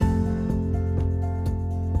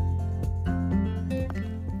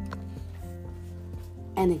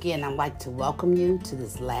And again, I'd like to welcome you to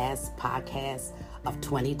this last podcast of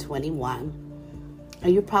 2021.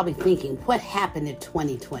 And you're probably thinking, what happened in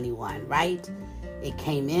 2021, right? It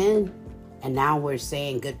came in, and now we're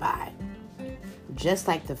saying goodbye. Just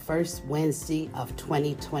like the first Wednesday of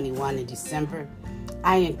 2021 in December,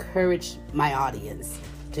 I encourage my audience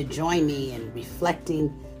to join me in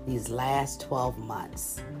reflecting these last 12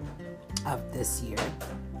 months of this year.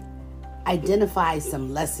 Identify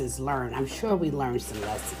some lessons learned. I'm sure we learned some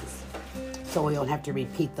lessons, so we don't have to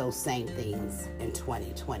repeat those same things in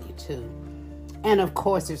 2022. And of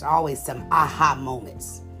course, there's always some aha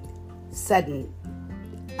moments, sudden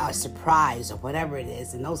surprise or whatever it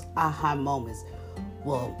is, and those aha moments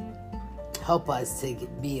will help us to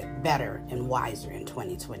be better and wiser in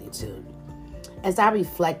 2022. As I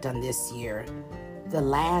reflect on this year, the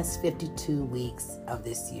last 52 weeks of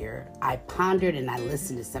this year, I pondered and I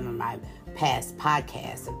listened to some of my past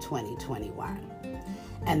podcasts of 2021.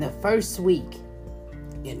 And the first week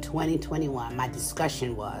in 2021, my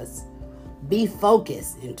discussion was, be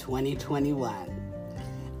focused in 2021.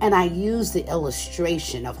 And I used the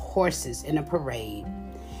illustration of horses in a parade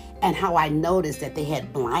and how I noticed that they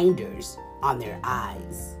had blinders on their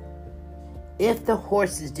eyes. If the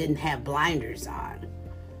horses didn't have blinders on,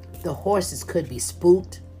 the horses could be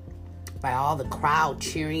spooked by all the crowd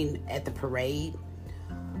cheering at the parade,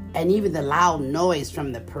 and even the loud noise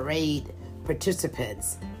from the parade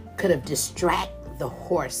participants could have distracted the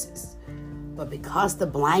horses. But because the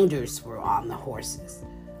blinders were on the horses'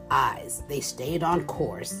 eyes, they stayed on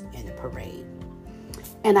course in the parade.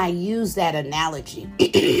 And I use that analogy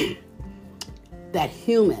that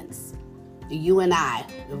humans, you and I,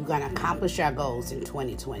 if we're going to accomplish our goals in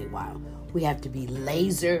 2021, we have to be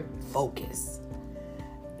laser focused,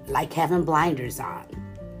 like having blinders on.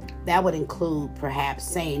 That would include perhaps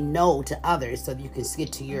saying no to others so that you can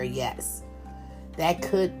get to your yes. That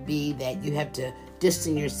could be that you have to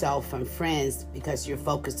distance yourself from friends because you're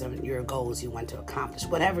focused on your goals you want to accomplish,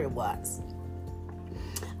 whatever it was.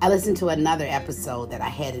 I listened to another episode that I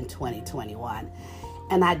had in 2021,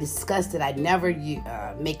 and I discussed that I never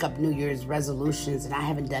make up New Year's resolutions, and I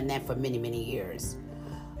haven't done that for many, many years.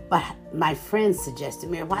 But my friends suggested,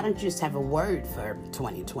 Mary, why don't you just have a word for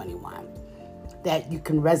 2021 that you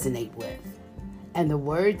can resonate with? And the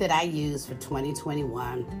word that I used for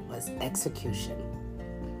 2021 was execution.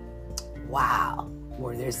 Wow,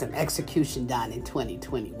 were there some execution done in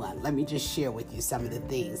 2021? Let me just share with you some of the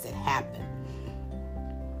things that happened.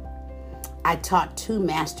 I taught 2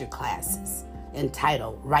 master classes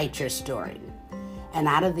entitled Write Your Story. And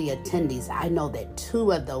out of the attendees, I know that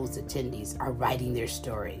 2 of those attendees are writing their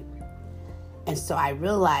story. And so I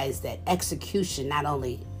realized that execution not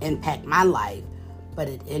only impact my life, but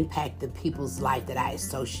it impacted the people's life that I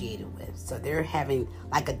associated with. So they're having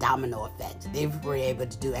like a domino effect. They were able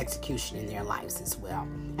to do execution in their lives as well.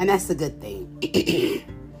 And that's a good thing.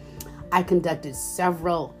 I conducted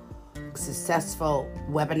several successful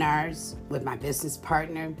webinars with my business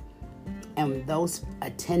partner. And those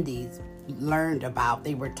attendees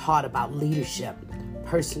they were taught about leadership,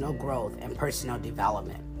 personal growth, and personal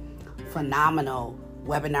development. Phenomenal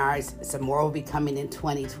webinars. Some more will be coming in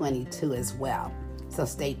 2022 as well. So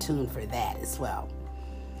stay tuned for that as well.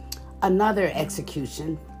 Another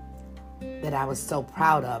execution that I was so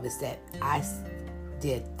proud of is that I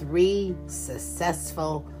did 3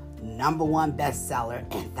 successful #1 bestseller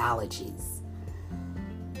anthologies.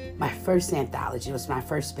 My first anthology was my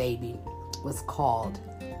first baby, was called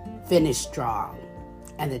Finish Strong.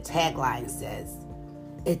 And the tagline says,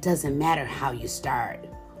 it doesn't matter how you start.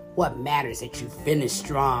 What matters is that you finish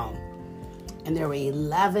strong. And there were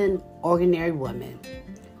 11 ordinary women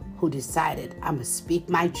who decided, I'm going to speak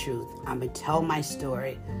my truth. I'm going to tell my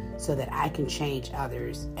story so that I can change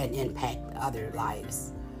others and impact other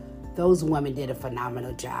lives. Those women did a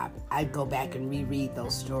phenomenal job. I go back and reread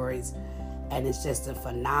those stories, and it's just a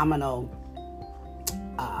phenomenal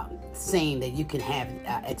saying that you can have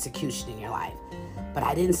execution in your life. But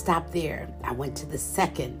I didn't stop there. I went to the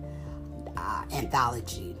second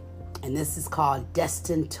anthology, and this is called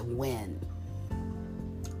Destined to Win.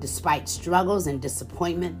 Despite struggles and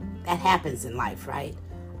disappointment, that happens in life, right?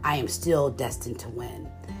 I am still destined to win.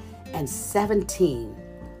 And 17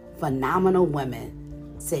 phenomenal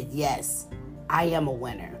women said, yes, I am a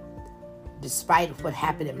winner. Despite what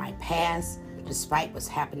happened in my past, despite what's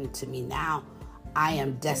happening to me now, I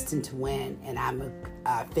am destined to win, and I'm going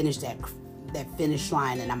to finish that finish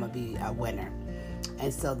line, and I'm going to be a winner.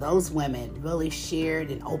 And so those women really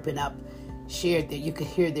shared and opened up, shared that you could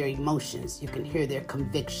hear their emotions, you can hear their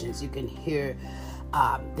convictions, you can hear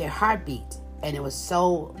their heartbeat. And it was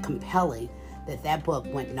so compelling that book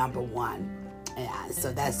went #1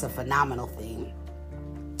 So that's a phenomenal thing.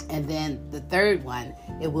 And then the third one,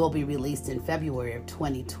 it will be released in February of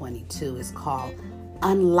 2022. It's called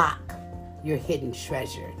Unlock Your Hidden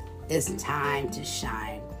Treasure. It's time to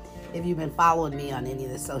shine. If you've been following me on any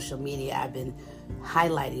of the social media, I've been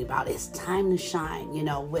highlighting about it's time to shine.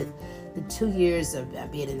 With the 2 years of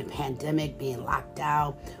being in the pandemic, being locked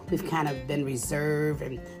down, we've kind of been reserved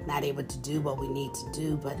and not able to do what we need to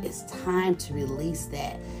do. But it's time to release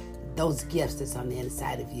those gifts that's on the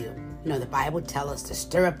inside of you. The Bible tells us to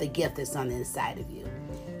stir up the gift that's on the inside of you.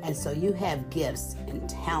 And so you have gifts and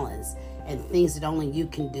talents and things that only you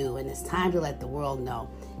can do. And it's time to let the world know,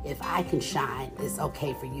 if I can shine, it's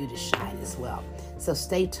okay for you to shine as well. So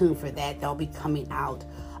stay tuned for that. They'll be coming out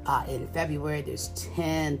in February. There's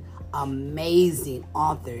 10 amazing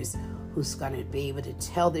authors who's going to be able to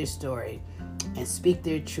tell their story and speak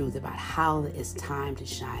their truth about how it's time to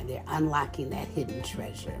shine. They're unlocking that hidden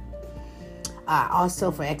treasure.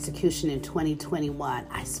 Also, for execution in 2021,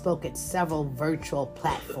 I spoke at several virtual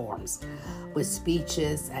platforms with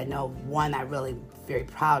speeches. I know one I really very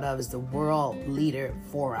proud of is the World Leader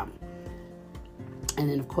Forum. And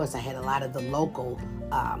then, of course, I had a lot of the local,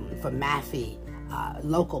 for MAFI,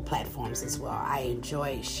 local platforms as well. I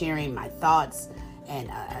enjoy sharing my thoughts and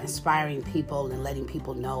inspiring people and letting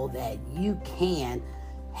people know that you can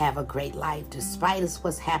have a great life. Despite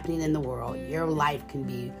what's happening in the world, your life can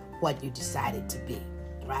be what you decided to be,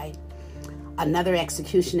 right? Another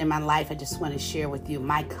execution in my life I just want to share with you.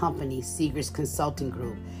 My company, Seegers Consulting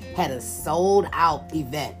Group, had a sold out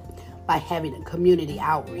event by having a community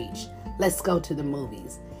outreach. Let's go to the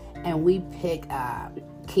movies. And we picked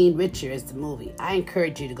King Richard as the movie. I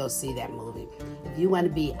encourage you to go see that movie. If you want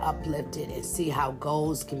to be uplifted and see how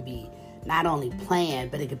goals can be not only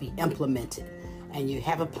planned, but it can be implemented. And you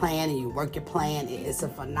have a plan and you work your plan. It's a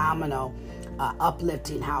phenomenal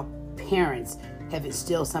uplifting how parents have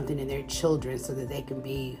instilled something in their children so that they can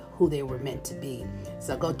be who they were meant to be.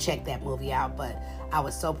 So go check that movie out. But I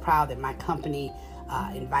was so proud that my company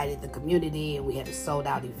invited the community and we had a sold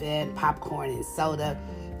out event, popcorn and soda.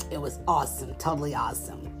 It was awesome, totally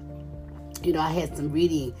awesome. I had some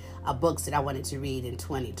reading books that I wanted to read in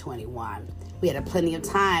 2021. We had plenty of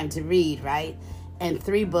time to read, right? And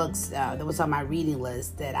 3 books that was on my reading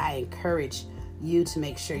list that I encourage you to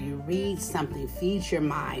make sure you read something, feed your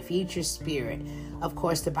mind, feed your spirit. Of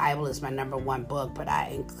course, the Bible is my number 1 book, but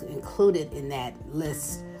I included in that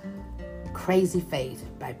list Crazy Faith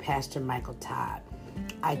by Pastor Michael Todd.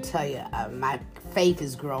 I tell you, my faith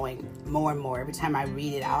is growing more and more. Every time I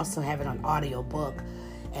read it, I also have it on audio book,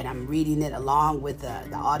 and I'm reading it along with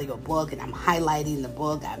the audio book, and I'm highlighting the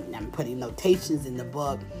book. I'm putting notations in the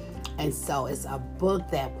book. And so it's a book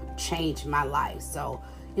that changed my life. So,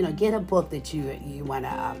 get a book that you want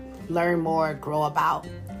to learn more, grow about,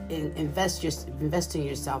 and invest in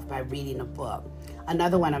yourself by reading a book.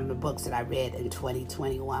 Another one of the books that I read in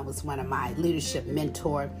 2021 was one of my leadership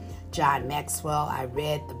mentor, John Maxwell. I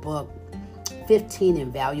read the book, 15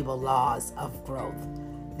 Invaluable Laws of Growth.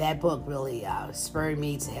 That book really spurred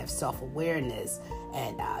me to have self-awareness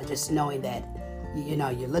and just knowing that,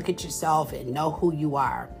 you look at yourself and know who you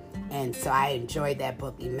are. And so I enjoyed that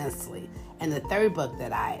book immensely. And the third book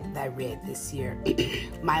that I read this year,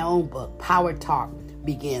 my own book, Power Talk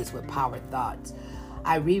Begins with Power Thoughts.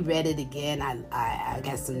 I reread it again. I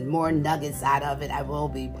got some more nuggets out of it. I will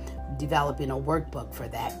be developing a workbook for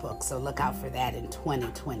that book, so look out for that in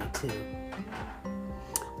 2022.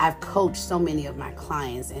 I've coached so many of my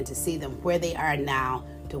clients, and to see them where they are now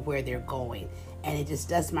to where they're going. And it just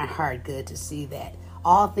does my heart good to see that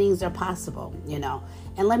all things are possible,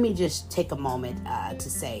 And let me just take a moment to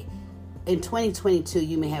say, in 2022,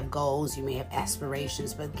 you may have goals, you may have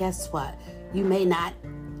aspirations, but guess what? You may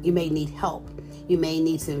need help. You may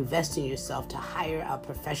need to invest in yourself to hire a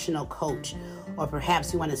professional coach, or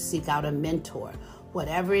perhaps you want to seek out a mentor.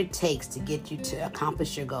 Whatever it takes to get you to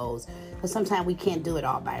accomplish your goals, because sometimes we can't do it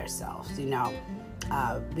all by ourselves,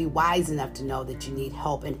 Be wise enough to know that you need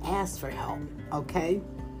help and ask for help, okay?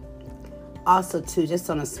 Also, too, just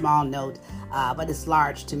on a small note, but it's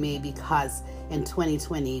large to me because in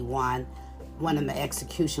 2021, one of my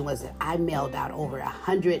execution was that I mailed out over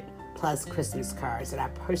 100 plus Christmas cards that I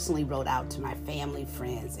personally wrote out to my family,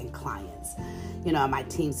 friends, and clients. My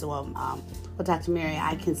team said, well, Dr. Mary,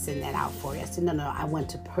 I can send that out for you. I said, no, I want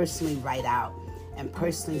to personally write out and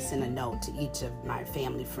personally send a note to each of my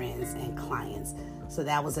family, friends, and clients. So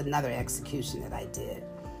that was another execution that I did.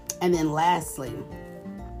 And then lastly,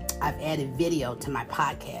 I've added video to my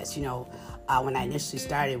podcast. When I initially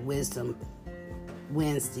started Wisdom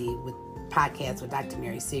Wednesday with podcasts with Dr.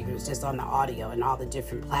 Mary Seegers, just on the audio and all the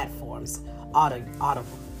different platforms, Audible,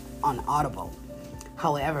 on Audible.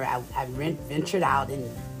 However, I ventured out in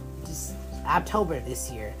just October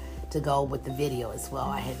this year to go with the video as well.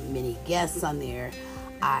 I had many guests on there.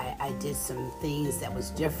 I did some things that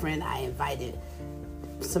was different. I invited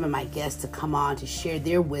some of my guests to come on to share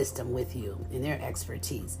their wisdom with you and their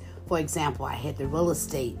expertise. For example, I had the real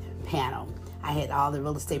estate panel. I had all the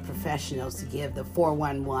real estate professionals to give the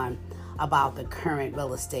 411 about the current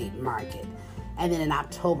real estate market. And then in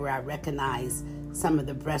October, I recognized some of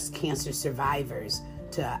the breast cancer survivors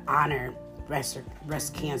to honor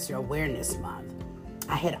Breast Cancer Awareness Month.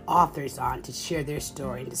 I had authors on to share their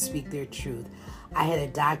story and to speak their truth. I had a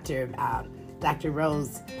Dr.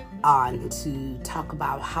 Rose on to talk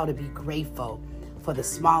about how to be grateful for the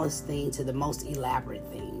smallest thing to the most elaborate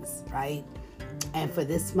things, right? And for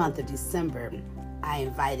this month of December, I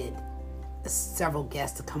invited several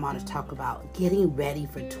guests to come on to talk about getting ready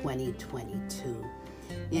for 2022.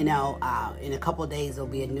 In a couple of days, it'll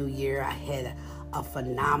be a new year. I had a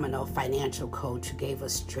phenomenal financial coach who gave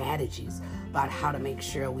us strategies about how to make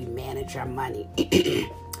sure we manage our money,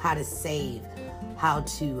 how to save, how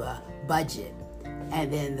to budget.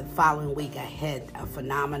 And then the following week, I had a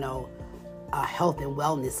phenomenal health and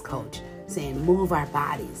wellness coach saying, move our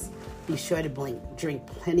bodies. Be sure to drink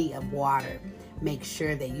plenty of water. Make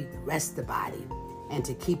sure that you rest the body and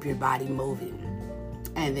to keep your body moving.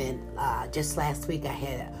 And then just last week, I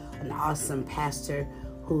had an awesome pastor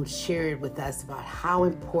who shared with us about how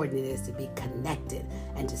important it is to be connected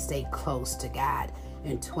and to stay close to God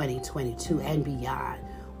in 2022 and beyond.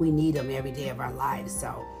 We need Him every day of our lives.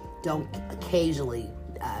 So don't occasionally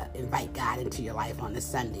invite God into your life on a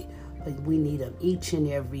Sunday, but we need Him each and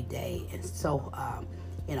every day. And so,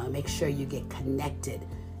 make sure you get connected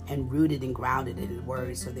and rooted and grounded in the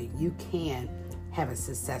Word so that you can have a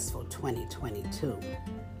successful 2022.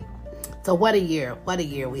 So what a year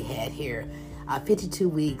we had here. 52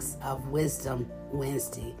 weeks of Wisdom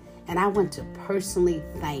Wednesday. And I want to personally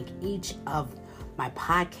thank each of my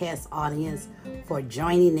podcast audience for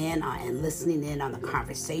joining in and listening in on the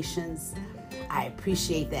conversations. I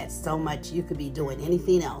appreciate that so much. You could be doing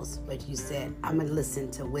anything else, but you said, I'm going to listen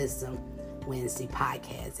to Wisdom Wednesday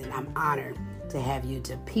podcast, and I'm honored to have you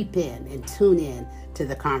to peep in and tune in to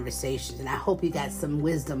the conversations. And I hope you got some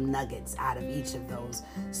wisdom nuggets out of each of those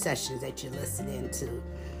sessions that you listen into.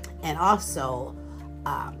 And also,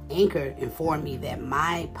 Anchor informed me that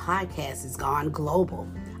my podcast has gone global.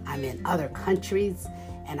 I'm in other countries,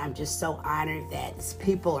 and I'm just so honored that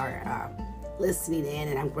people are listening in,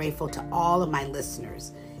 and I'm grateful to all of my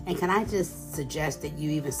listeners. And can I just suggest that you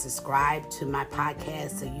even subscribe to my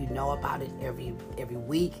podcast so you know about it every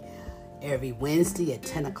week, every Wednesday at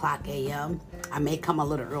 10 o'clock a.m. I may come a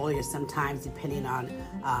little earlier sometimes depending on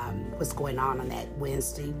what's going on that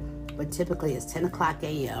Wednesday. But typically it's 10 o'clock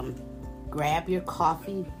a.m. Grab your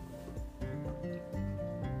coffee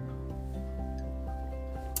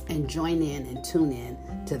and join in and tune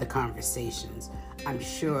in to the conversations. I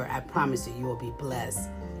promise you will be blessed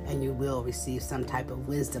and you will receive some type of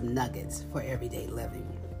wisdom nuggets for everyday living.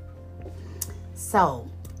 So,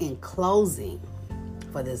 in closing,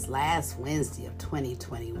 for this last Wednesday of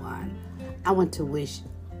 2021, I want to wish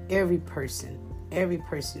every person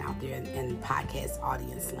out there in podcast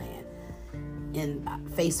audience land, in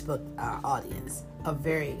Facebook audience, a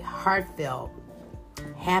very heartfelt,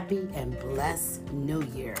 happy, and blessed New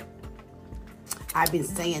Year. I've been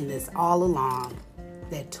saying this all along,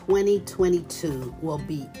 that 2022 will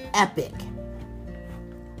be epic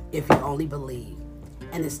if you only believe.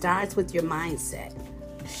 And it starts with your mindset.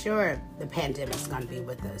 Sure, the pandemic's going to be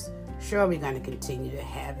with us. Sure, we're going to continue to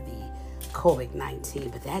have the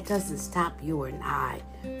COVID-19, but that doesn't stop you and I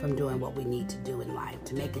from doing what we need to do in life,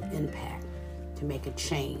 to make an impact, to make a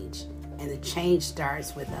change. And the change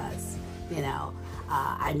starts with us.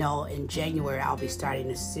 I know in January I'll be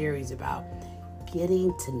starting a series about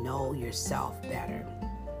getting to know yourself better.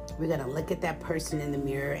 We're going to look at that person in the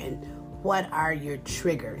mirror and what are your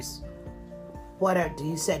triggers? Do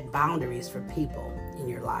you set boundaries for people in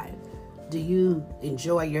your life? Do you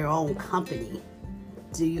enjoy your own company?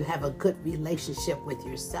 Do you have a good relationship with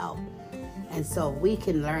yourself? And so we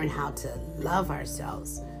can learn how to love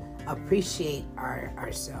ourselves, appreciate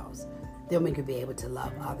ourselves. Then we can be able to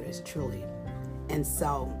love others truly. And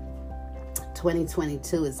so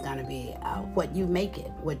 2022 is going to be what you make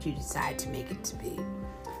it, what you decide to make it to be.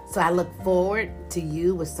 So I look forward to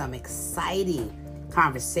you with some exciting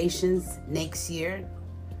conversations next year,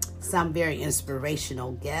 some very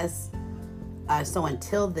inspirational guests. So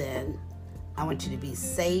until then, I want you to be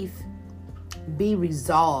safe, be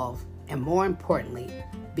resolved, and more importantly,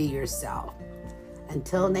 be yourself.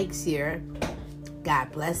 Until next year,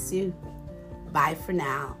 God bless you, Bye for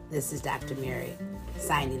now. This is Dr. Mary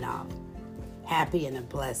signing off. Happy and a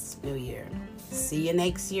blessed new year. See you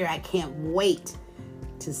next year. I can't wait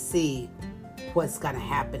to see what's going to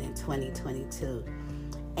happen in 2022.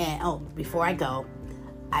 And before I go,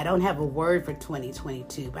 I don't have a word for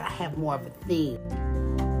 2022, but I have more of a theme.